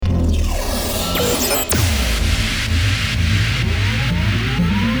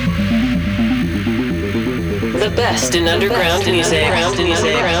best in underground music. The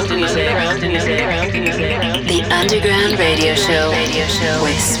Underground Radio Show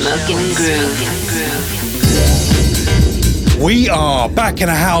with Smoking Groove. We are back in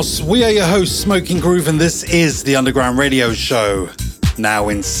the house. We are your hosts, Smoking Groove, and this is the Underground Radio Show, now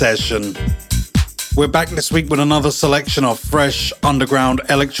in session. We're back this week with another selection of fresh underground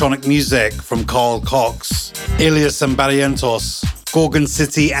electronic music from Carl Cox, Ilias and Barrientos, Gorgon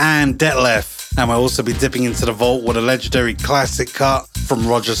City and Detlef. And we'll also be dipping into the vault with a legendary classic cut from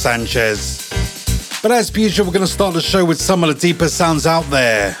Roger Sanchez. But as per usual, we're going to start the show with some of the deeper sounds out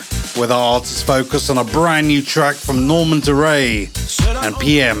there, with our artists focus on a brand new track from Norman DeRay and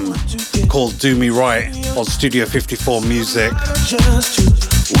PM called Do Me Right on Studio 54 Music. All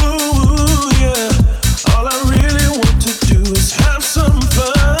I really want to do is have some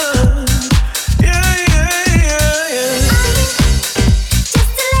fun.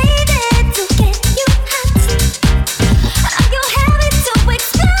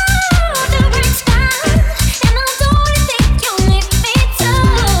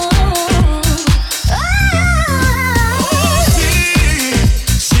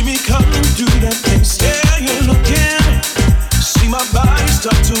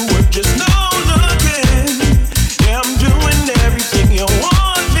 Start to work.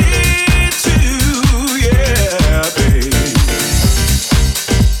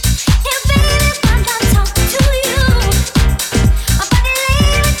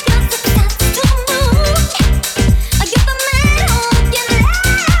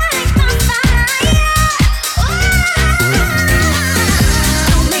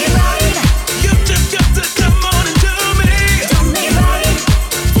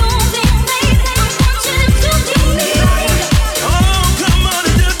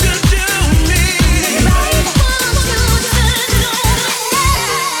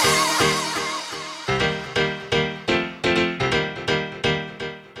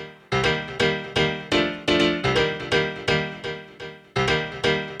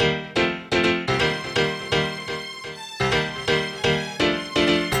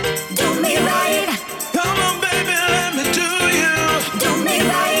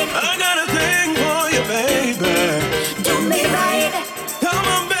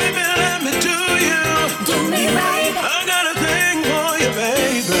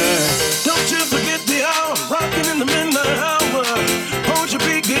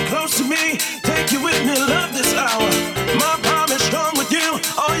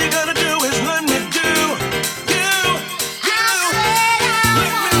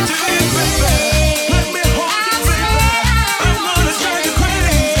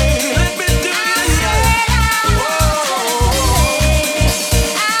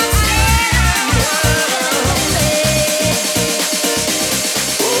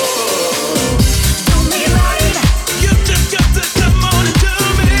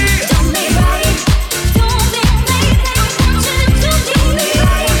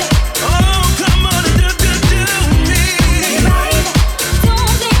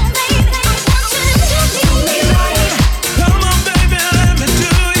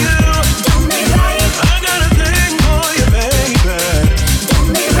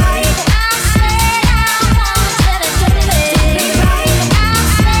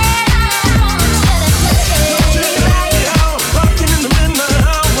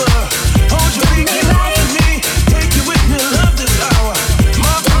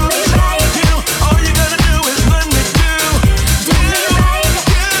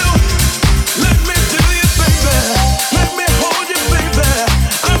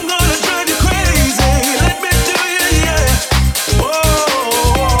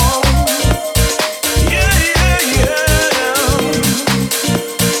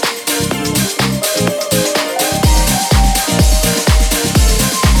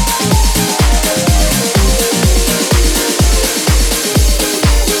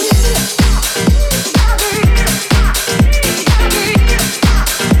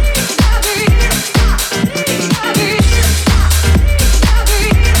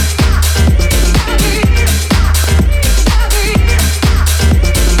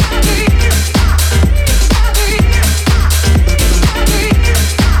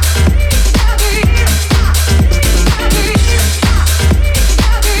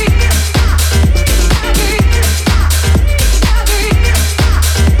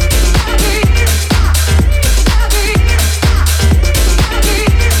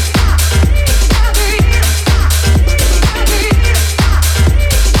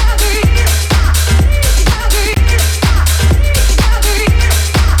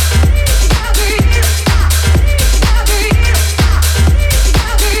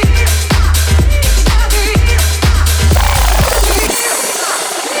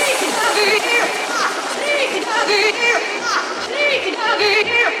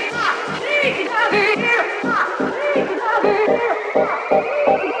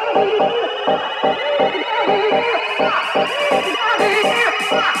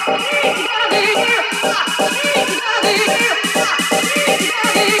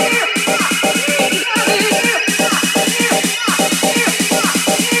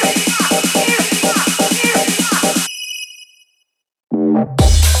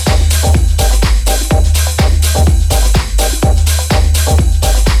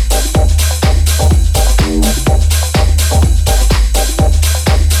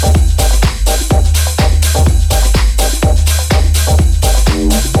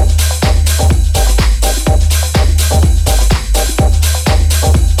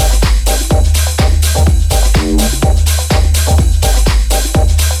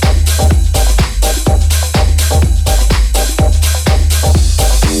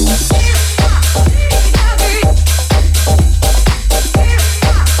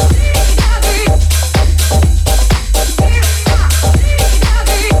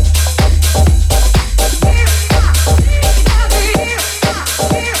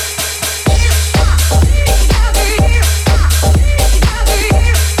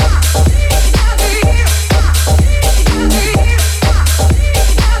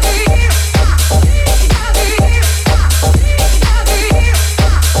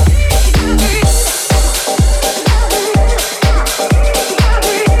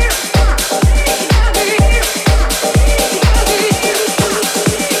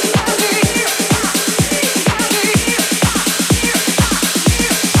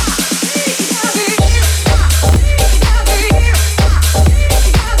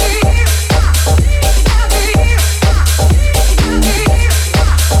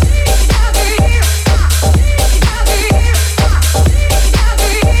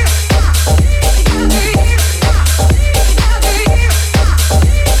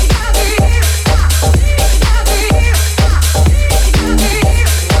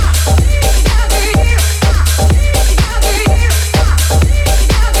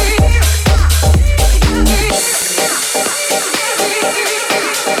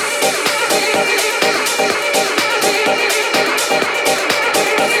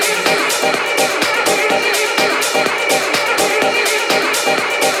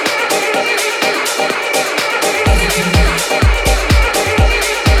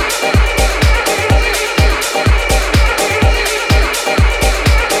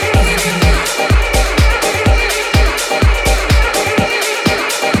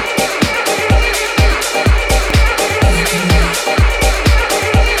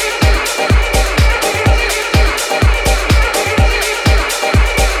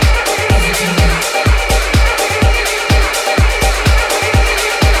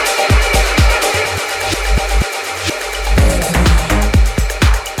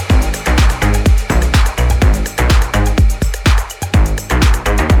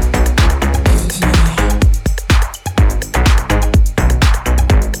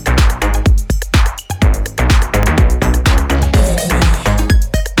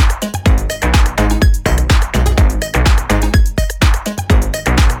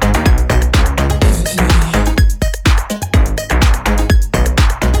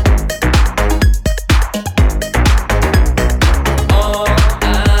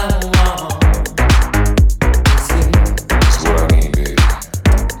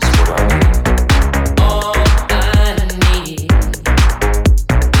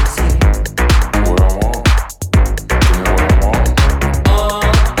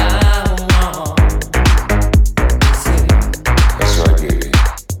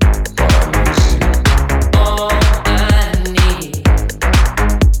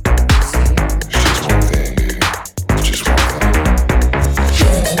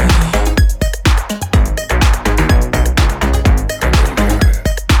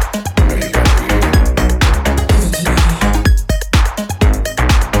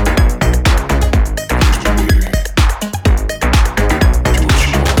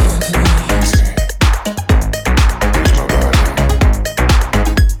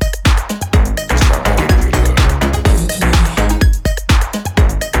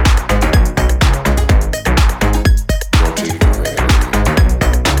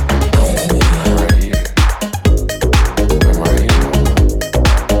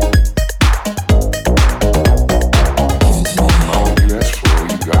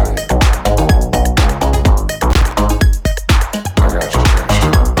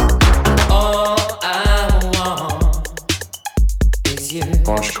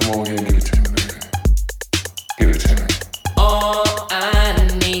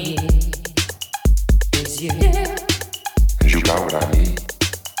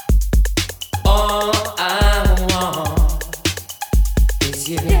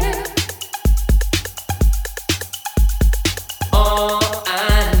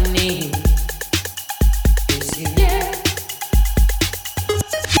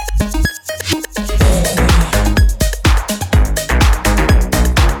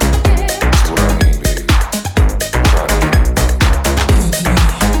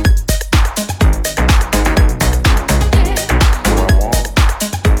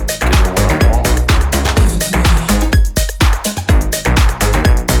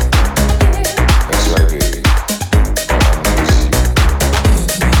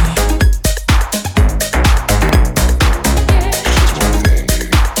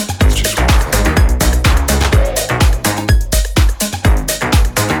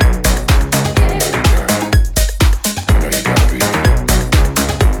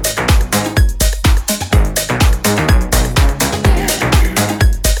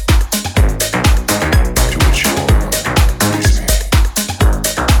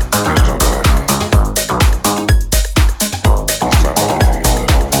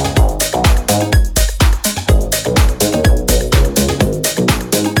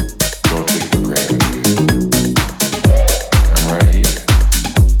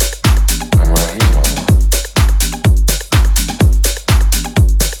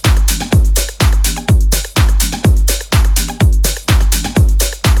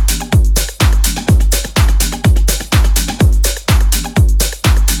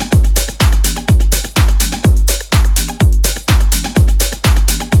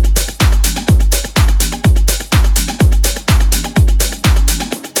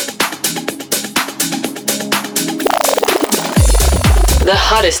 The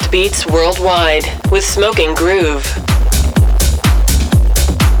hottest beats worldwide with Smoking Groove.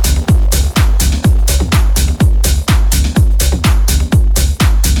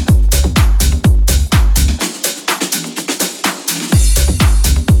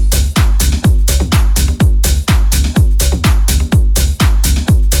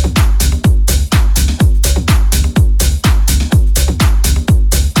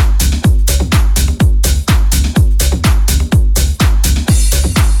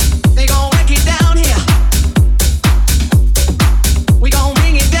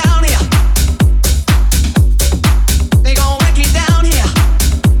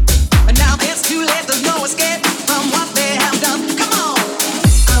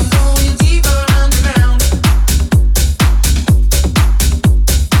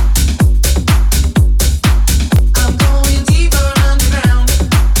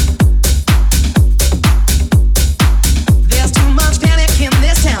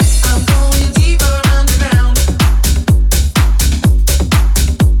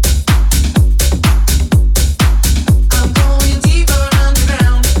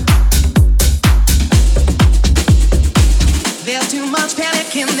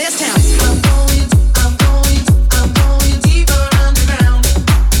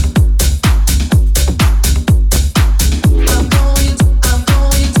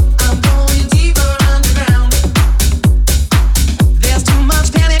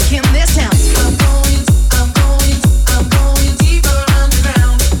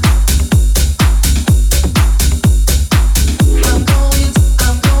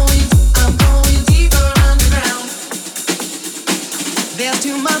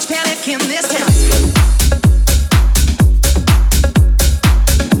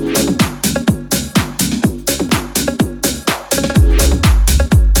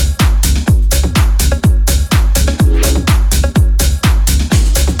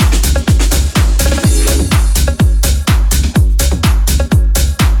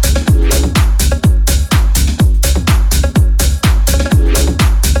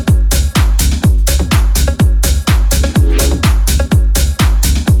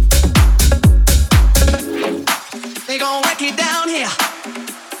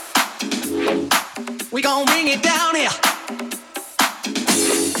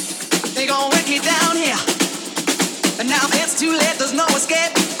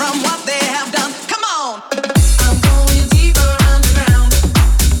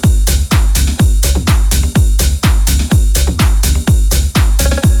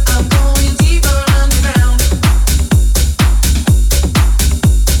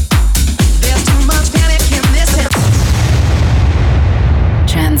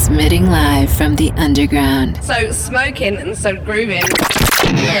 Transmitting live from the underground. So smoking and so grooving.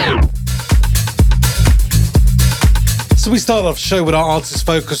 So we start off the show with our artist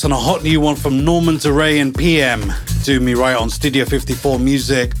focus on a hot new one from Norman DeRay and PM, Do Me Right on Studio 54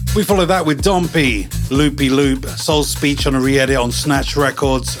 Music. We follow that with Dompy, Loopy Loop, Soul Speech on a re-edit on Snatch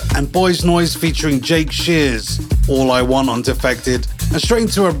Records, and Boys Noise featuring Jake Shears, All I Want on Defected, and straight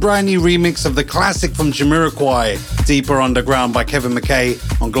into a brand new remix of the classic from Jamiroquai, Deeper Underground by Kevin McKay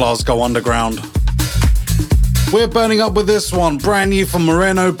on Glasgow Underground. We're burning up with this one, brand new from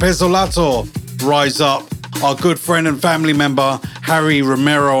Moreno Pezzolato, Rise Up. Our good friend and family member Harry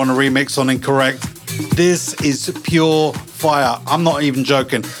Romero on a remix on Incorrect. This is pure fire. I'm not even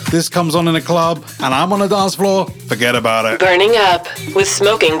joking. This comes on in a club and I'm on a dance floor. Forget about it. Burning up with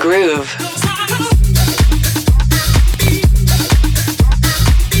Smoking Groove.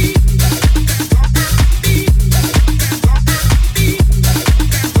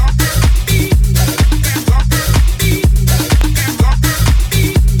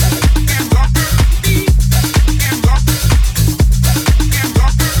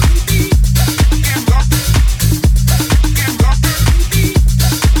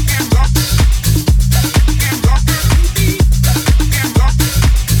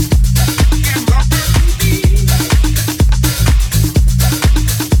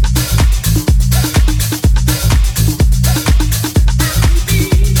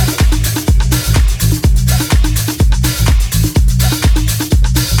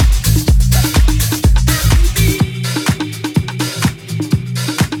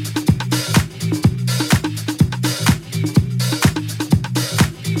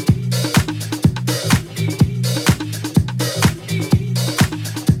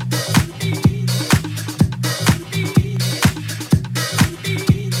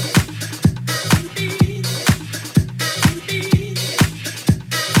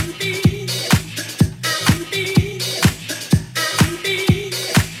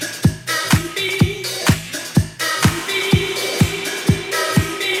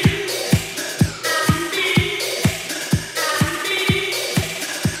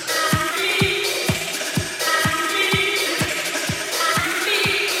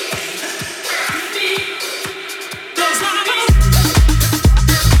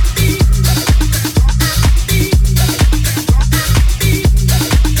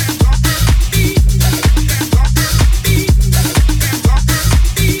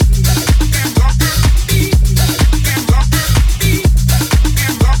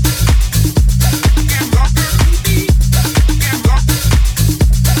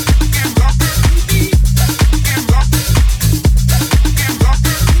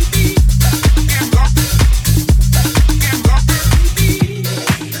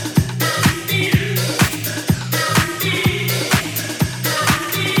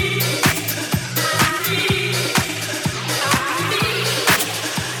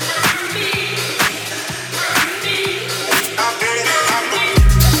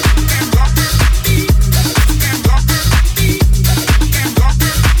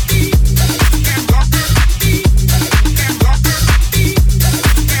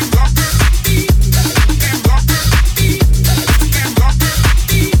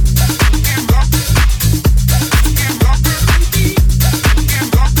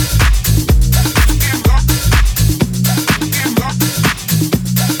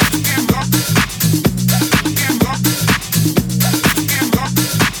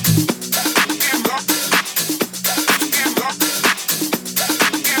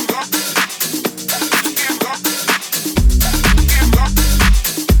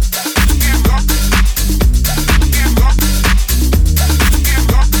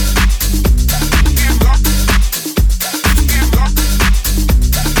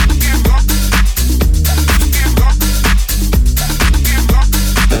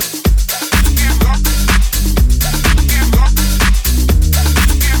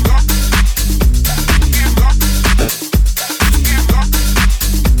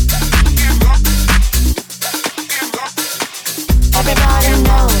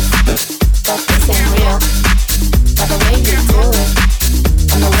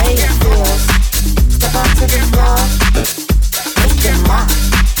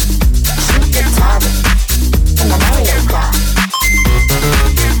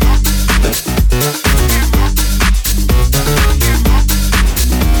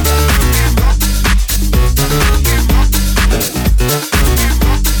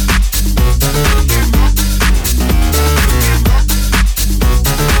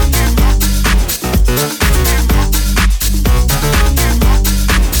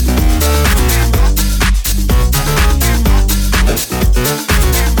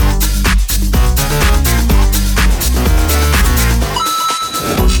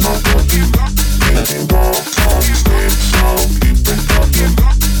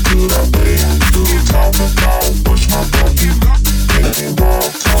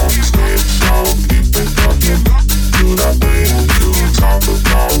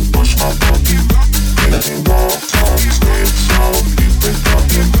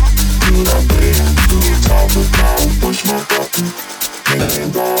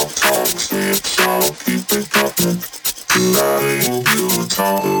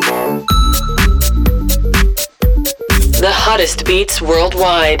 The hottest beats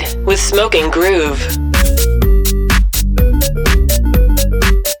worldwide with Smoking Groove.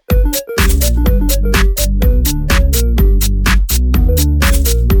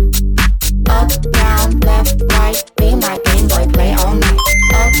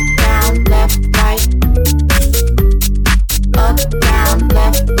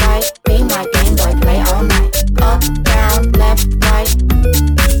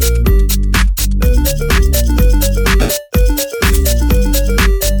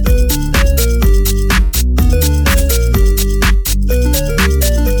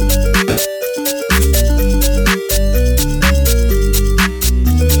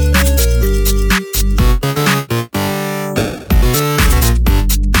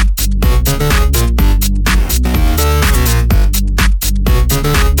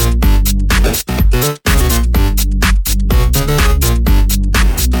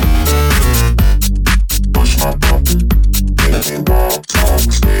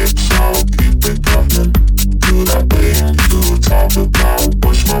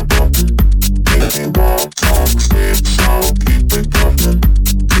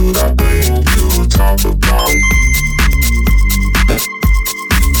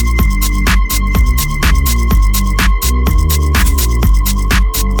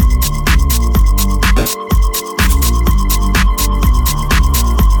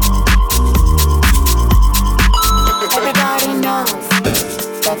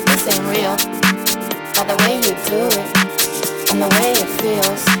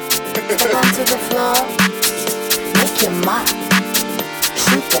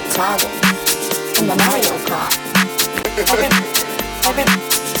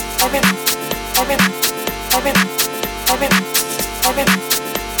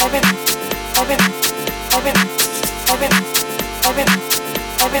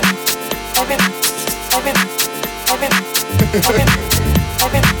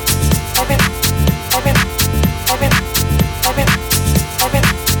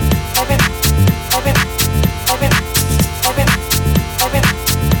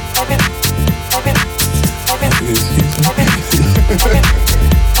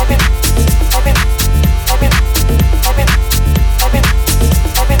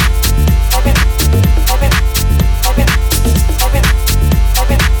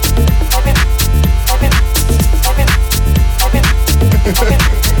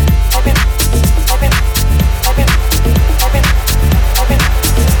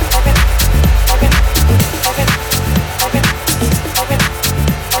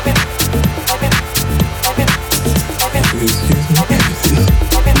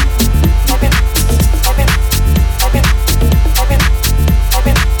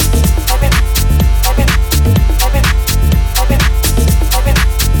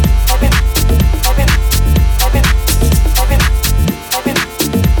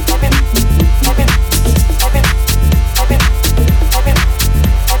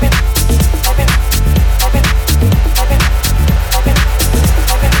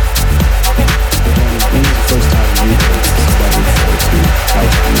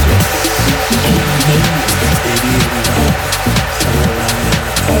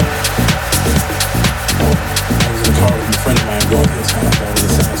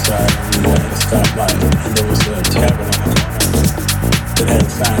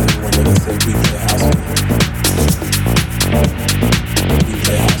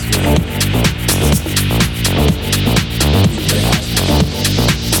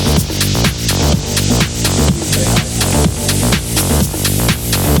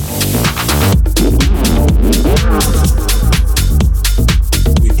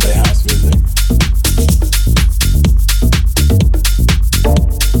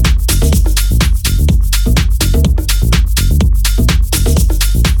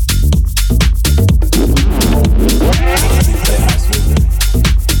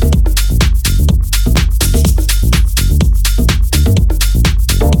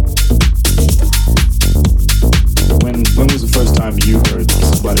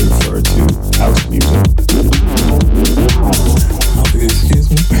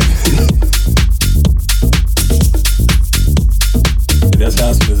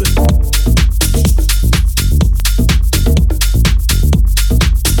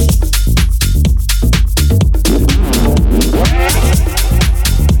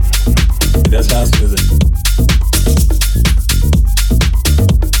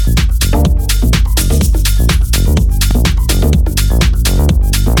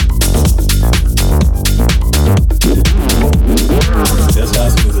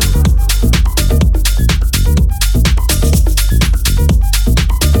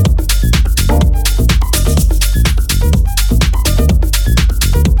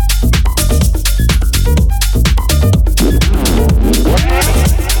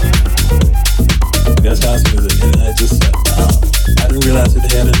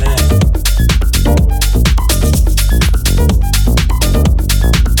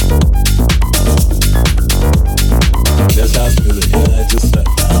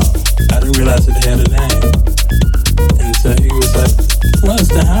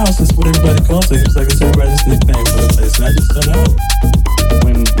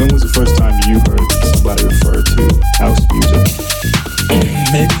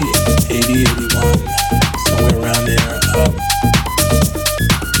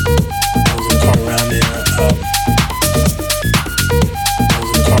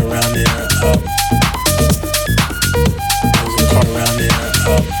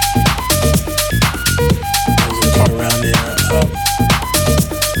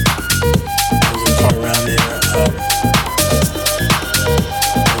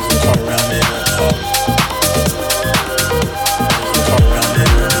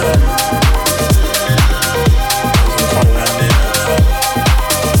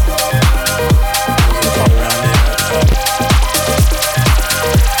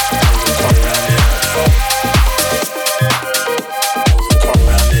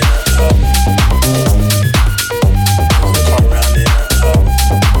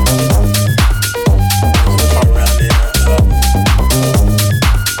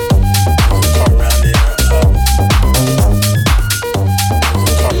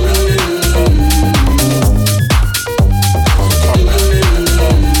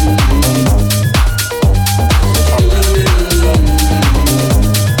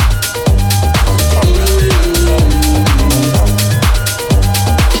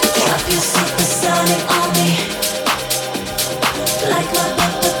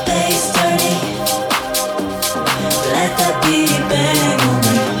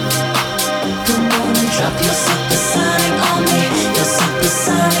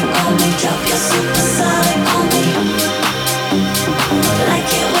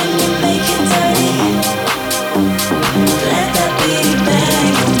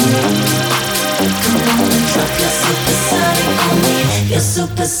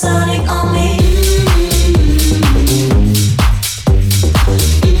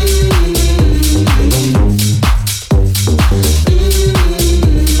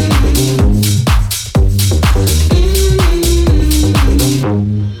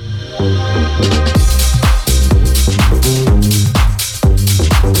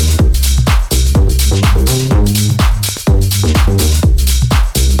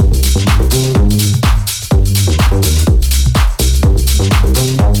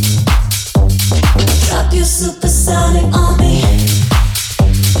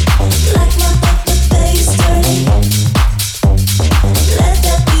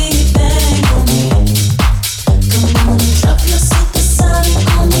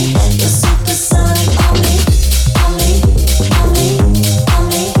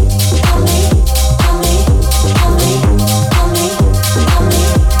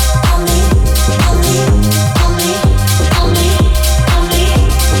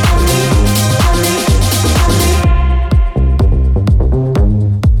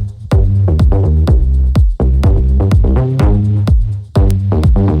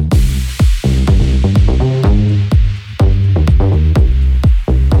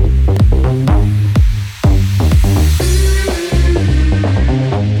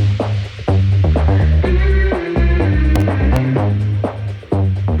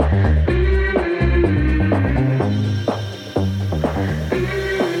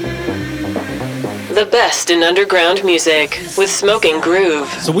 best in underground music with Smoking Groove.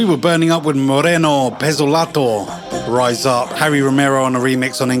 So we were burning up with Moreno Pezzolato, Rise Up, Harry Romero on a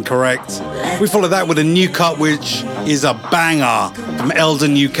remix on Incorrect. We followed that with a new cut which is a banger from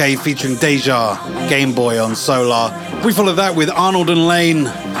Eldon UK featuring Deja, Game Boy on Solar. We followed that with Arnold and Lane,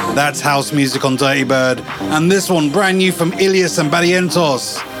 that's house music on Dirty Bird. And this one brand new from Ilias and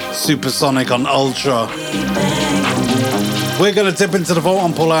Barrientos, Supersonic on Ultra. We're going to dip into the vault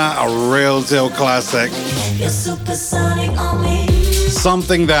and pull out a real deal classic. You're supersonic on me.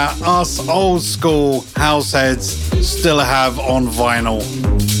 something that us old school house heads still have on vinyl.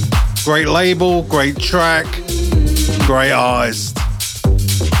 Great label, great track, great artist.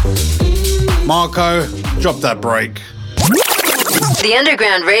 Marco, drop that break. The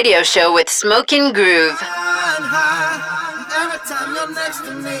Underground Radio Show with Smoking Groove. Every time you're next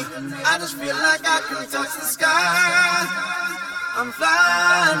to me, I just feel like I can touch the sky. I'm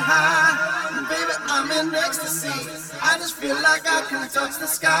flying high, and baby, I'm in ecstasy. I just feel like I can touch the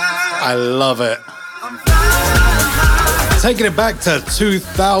sky. I love it. I'm flying high. Taking it back to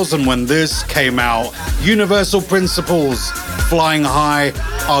 2000 when this came out, Universal Principles, Flying High,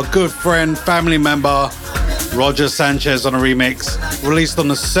 our good friend, family member, Roger Sanchez on a remix, released on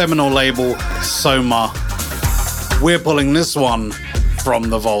the seminal label Soma. We're pulling this one from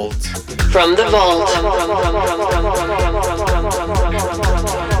the vault. From the vault.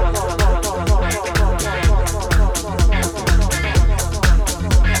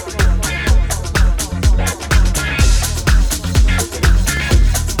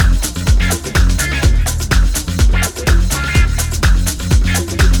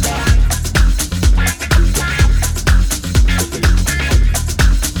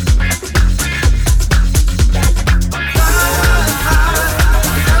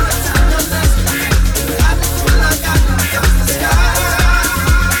 I just feel like I can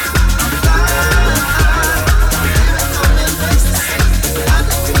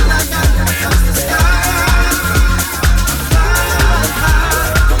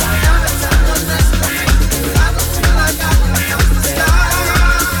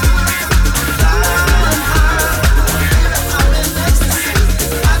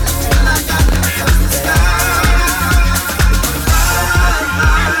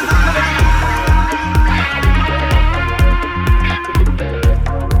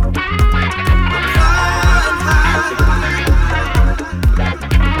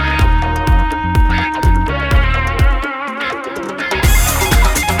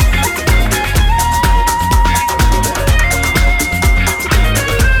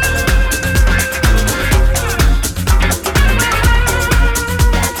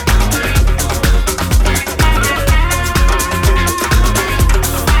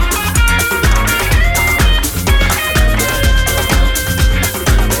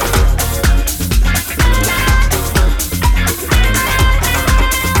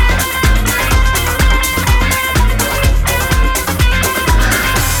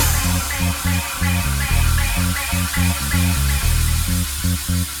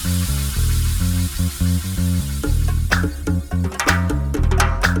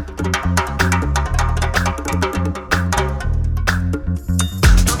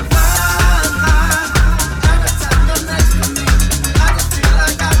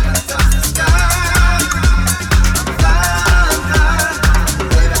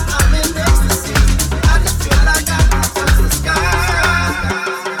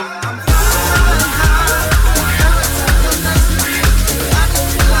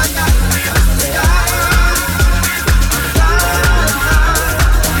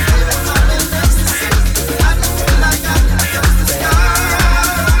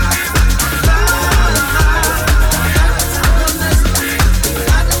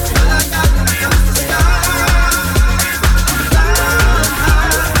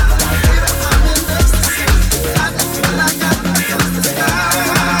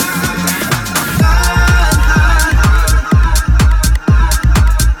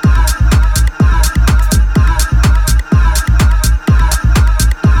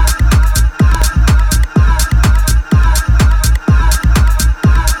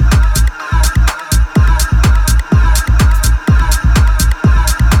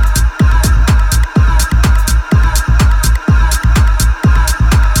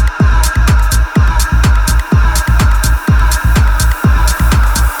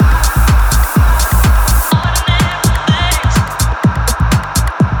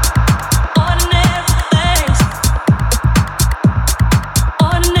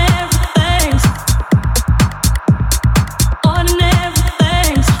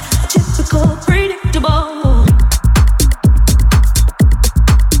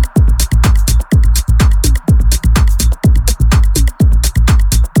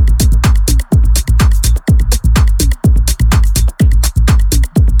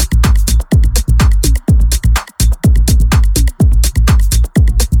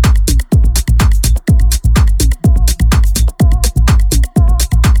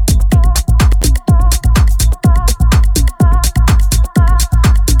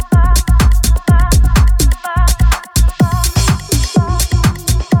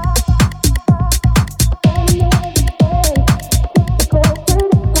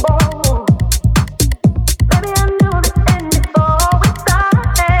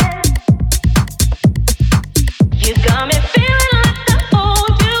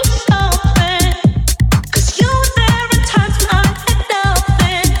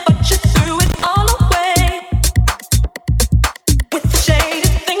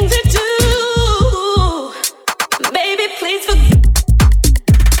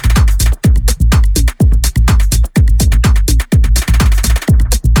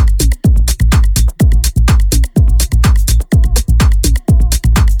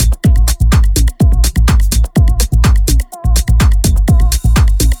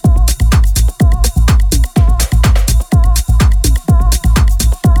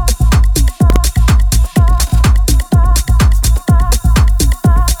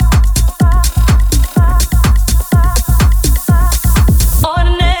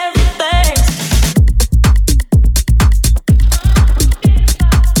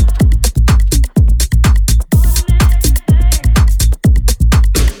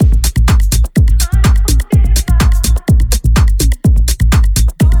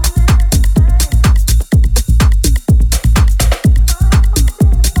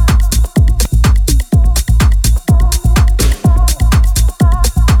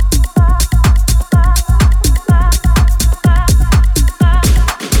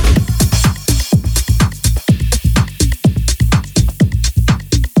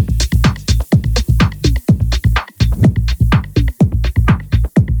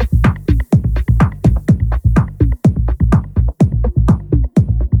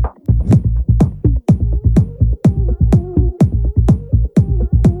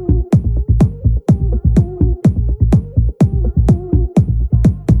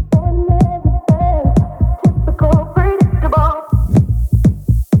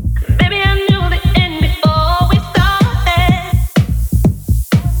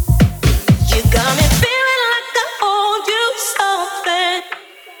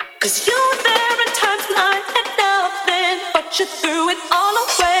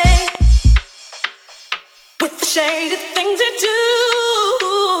away with the shady things you do.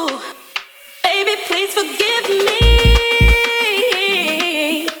 Baby, please forgive me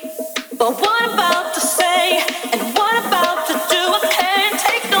for what I'm about to say and what I'm about to do. I can't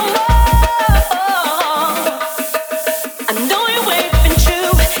take no more. I know you ain't been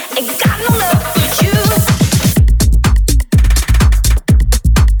true, ain't got no love for you.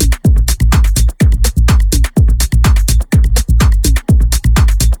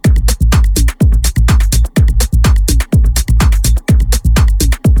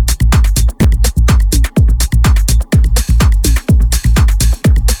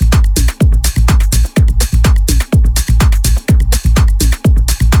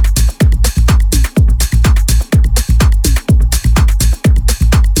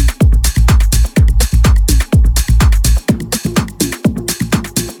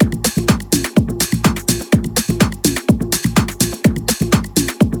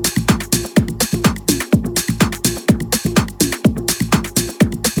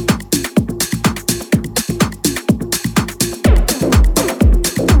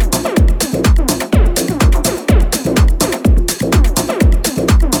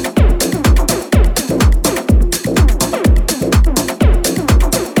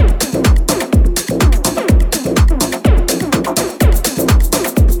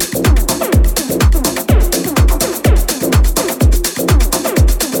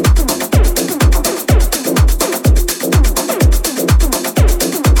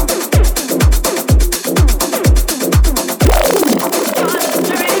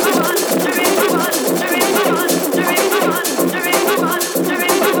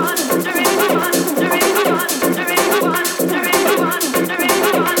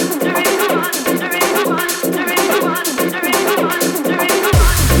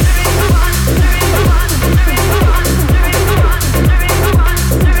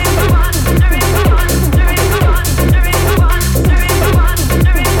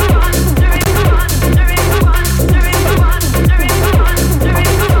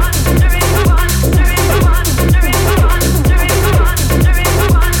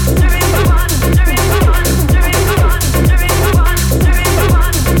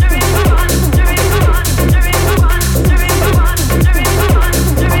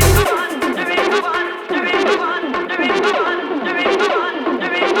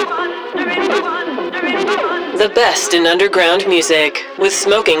 Best in underground music with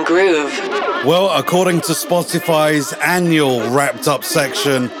Smoking Groove. Well, according to Spotify's annual Wrapped Up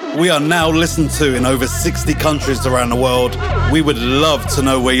section, we are now listened to in over 60 countries around the world. We would love to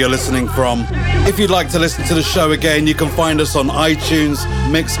know where you're listening from. If you'd like to listen to the show again, you can find us on iTunes,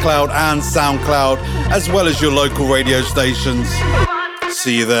 Mixcloud and SoundCloud, as well as your local radio stations.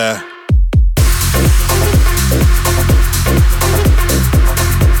 See you there.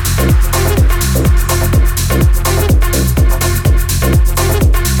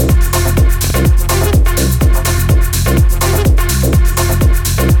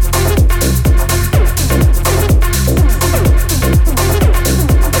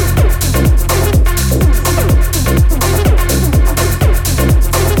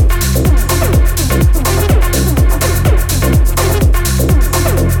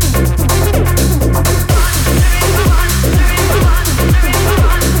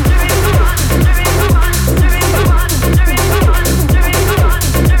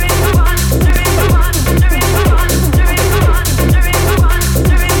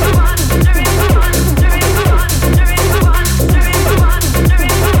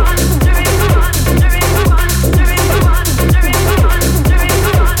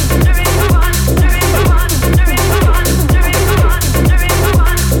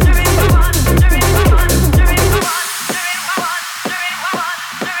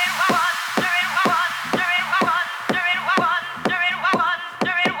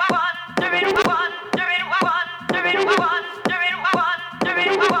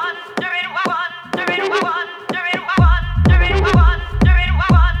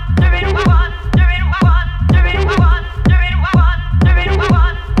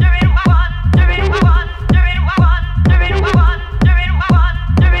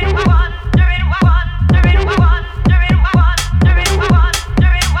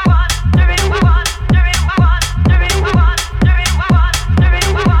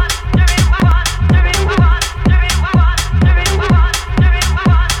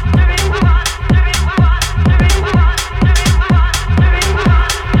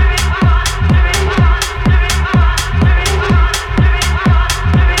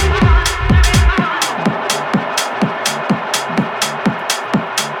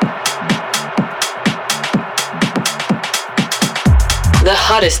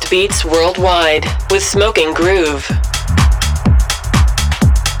 hottest beats worldwide with Smoking Groove.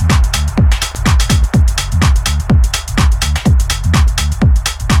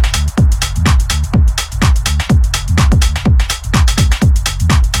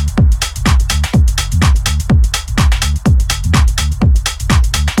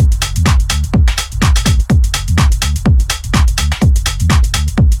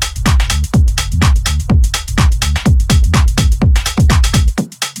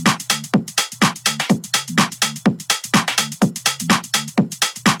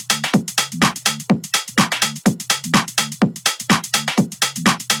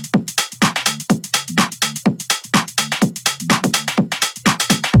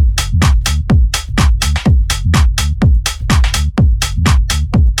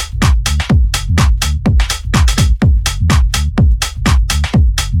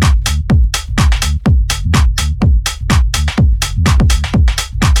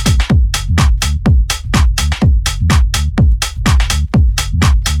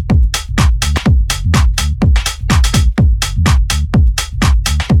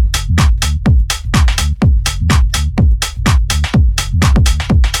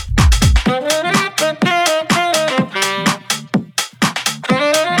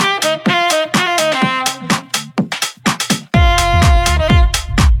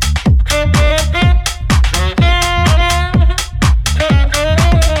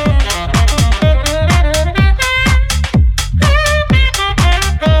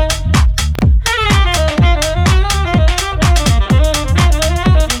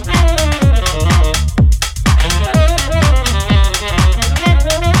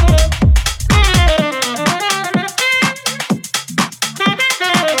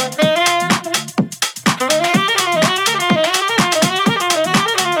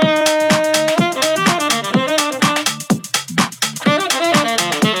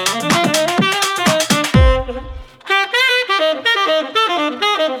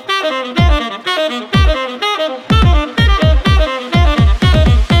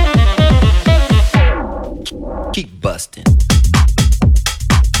 Keep busting.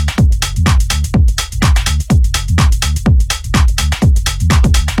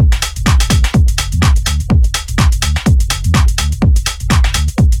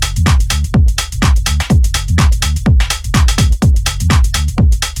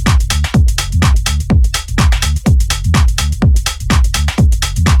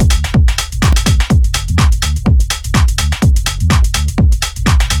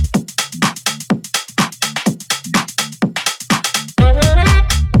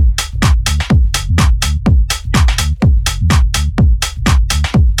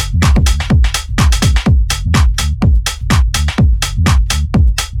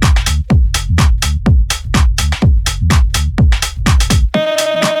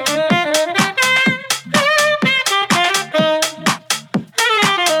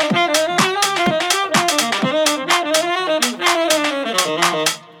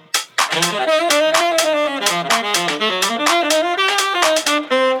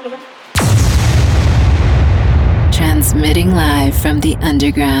 Transmitting live from the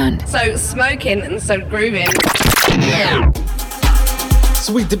underground. So smoking and so grooving.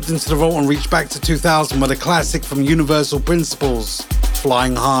 So we dipped into the vault and reached back to 2000 with a classic from Universal Principles,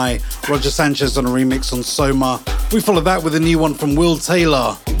 Flying High, Roger Sanchez on a remix on Soma. We followed that with a new one from Will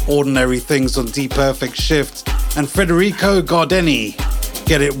Taylor, Ordinary Things on D Perfect Shift, and Federico Gardeni,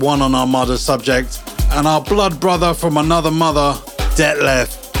 Get It One on Armada Subject, and our blood brother from another mother,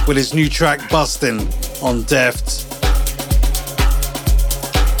 Detlef, with his new track Bustin' on Deft.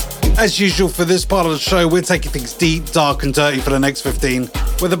 As usual for this part of the show, we're taking things deep, dark and dirty for the next 15,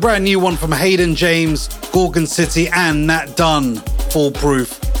 with a brand new one from Hayden James, Gorgon City and Nat Dunn,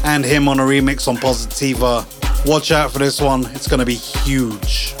 Foolproof, and him on a remix on Positiva. Watch out for this one, it's going to be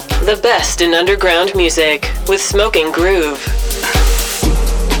huge. The best in underground music with Smoking Groove.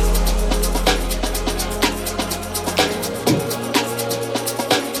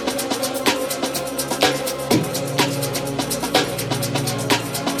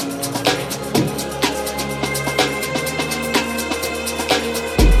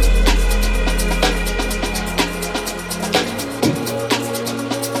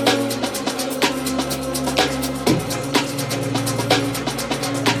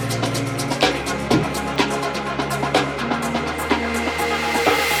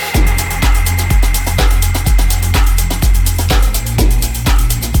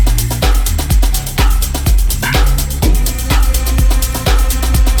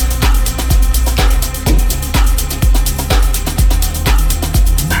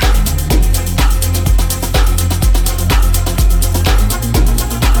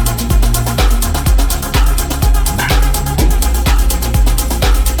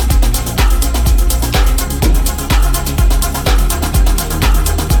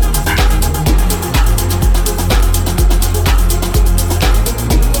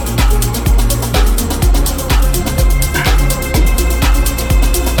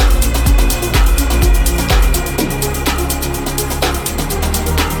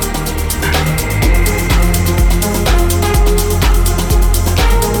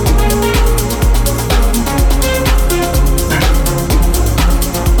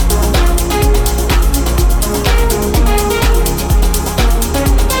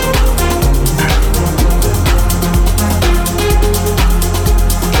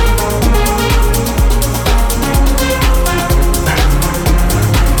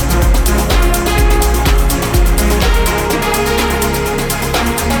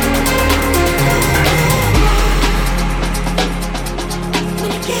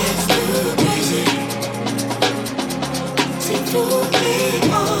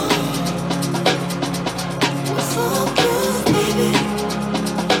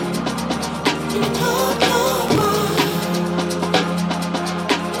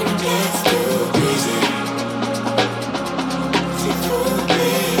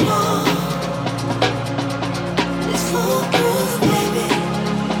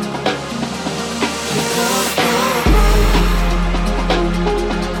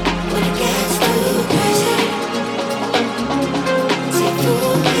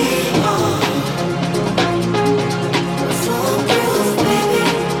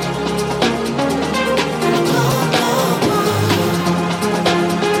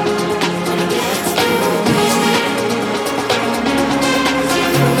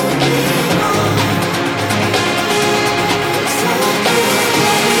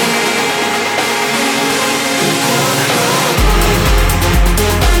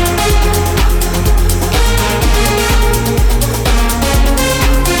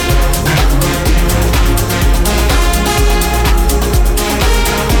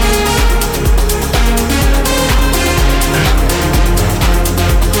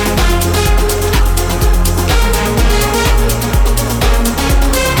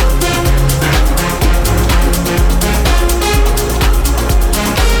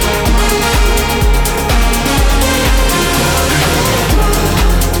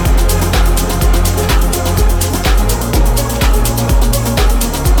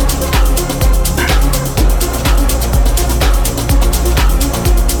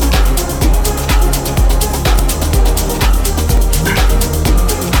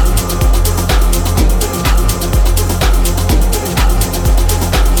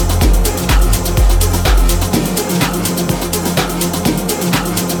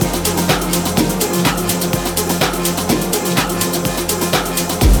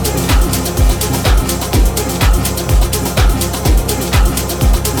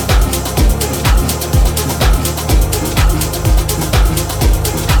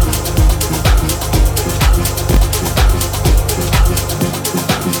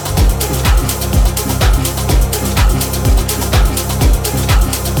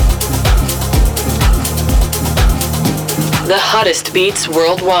 The hottest beats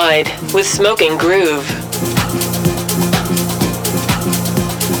worldwide with Smoking Groove.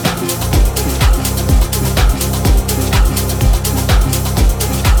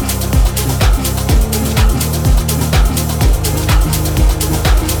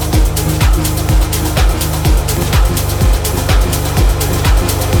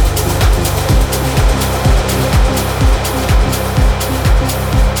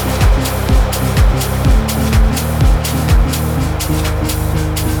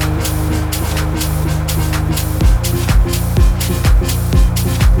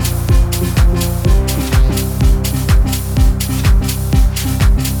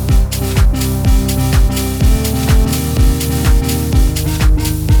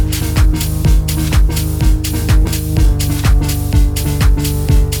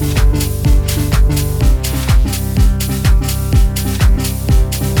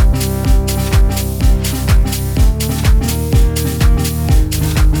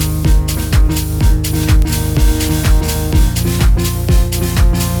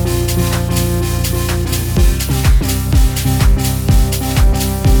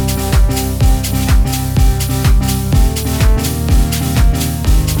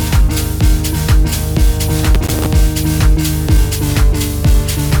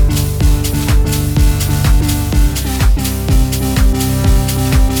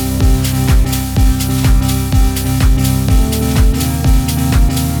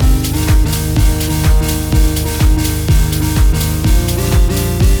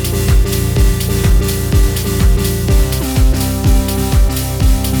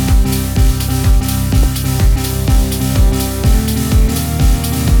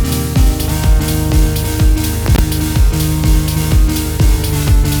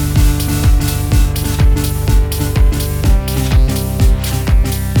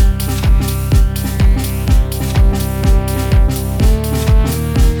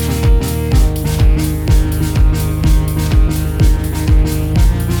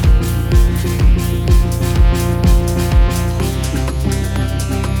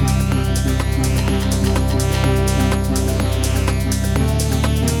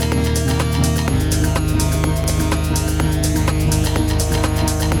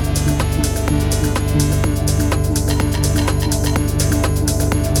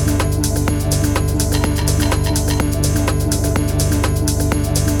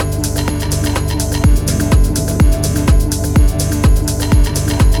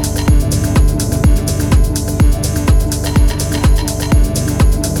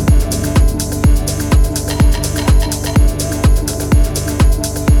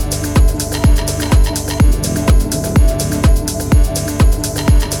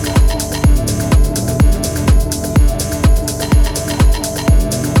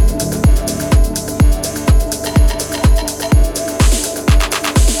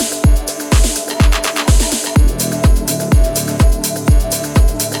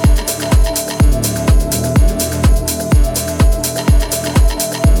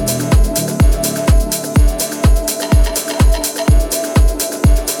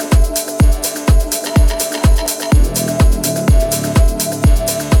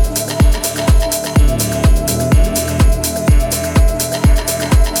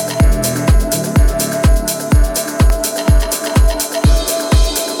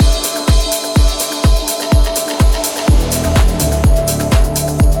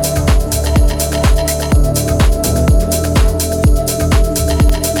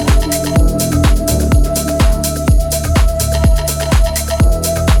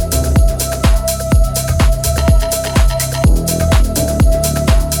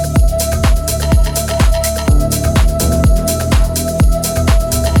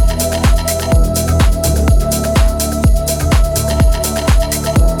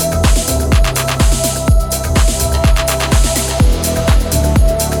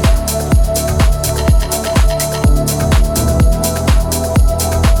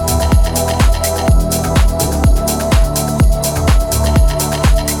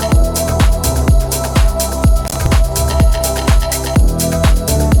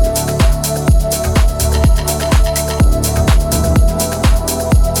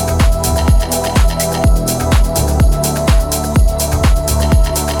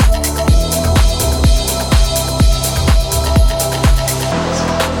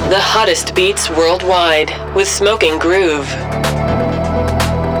 hottest beats worldwide with Smoking Groove.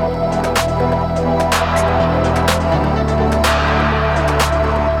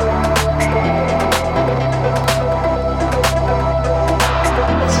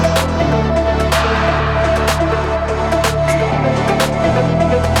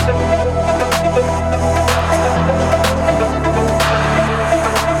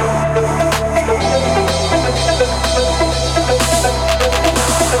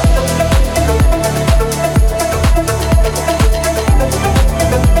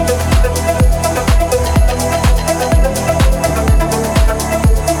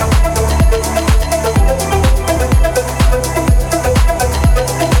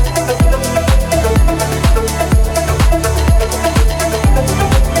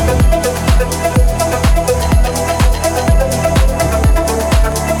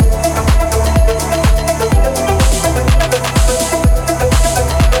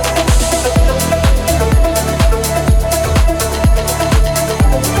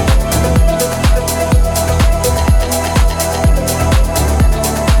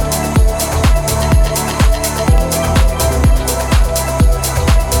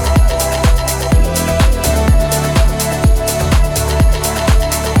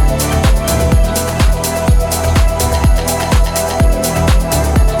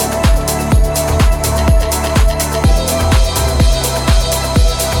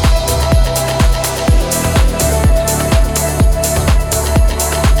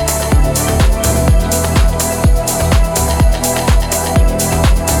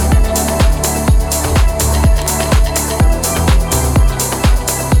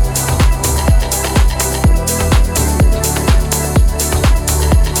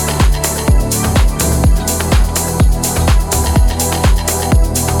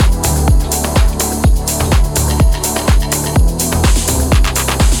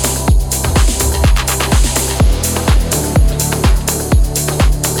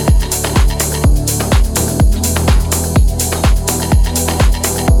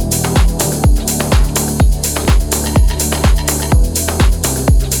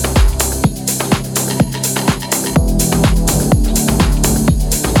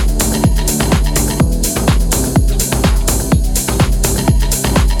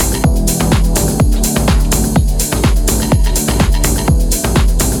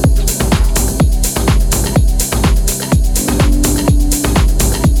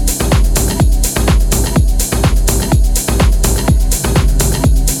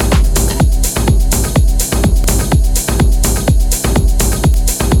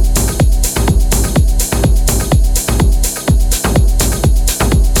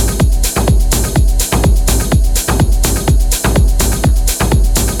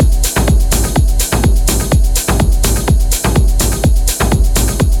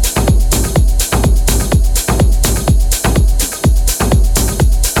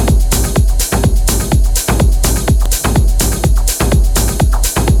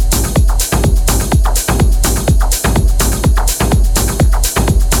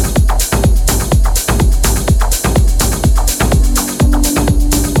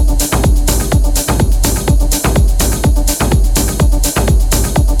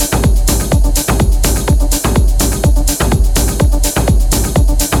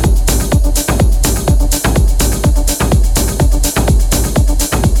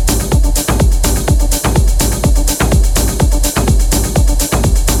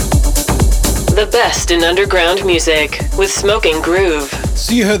 Best in underground music with Smoking Groove.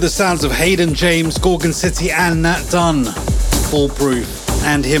 So you heard the sounds of Hayden James, Gorgon City and Nat Dunn, Foolproof,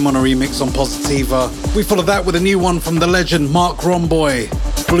 and him on a remix on Positiva. We followed that with a new one from the legend Mark Romboy,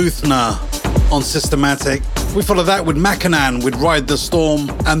 Bluthner on Systematic. We followed that with Makanan with Ride the Storm,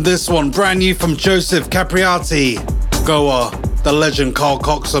 and this one brand new from Joseph Capriati, Goa, the legend Carl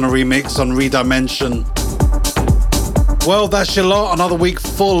Cox on a remix on Redimension. Well, that's your lot. Another week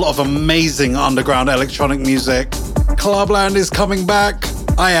full of amazing underground electronic music. Clubland is coming back.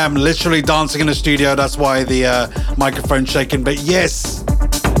 I am literally dancing in the studio. That's why the microphone's shaking. But yes,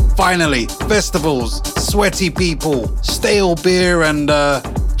 finally, festivals, sweaty people, stale beer, and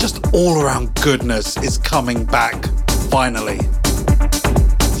just all around goodness is coming back. Finally.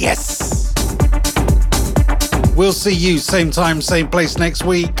 Yes. We'll see you same time, same place next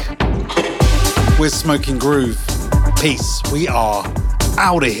week. We're Smoking Groove. Peace. We are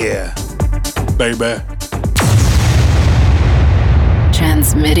out of here, baby.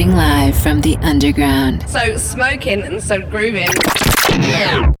 Transmitting live from the underground. So smoking and so grooving.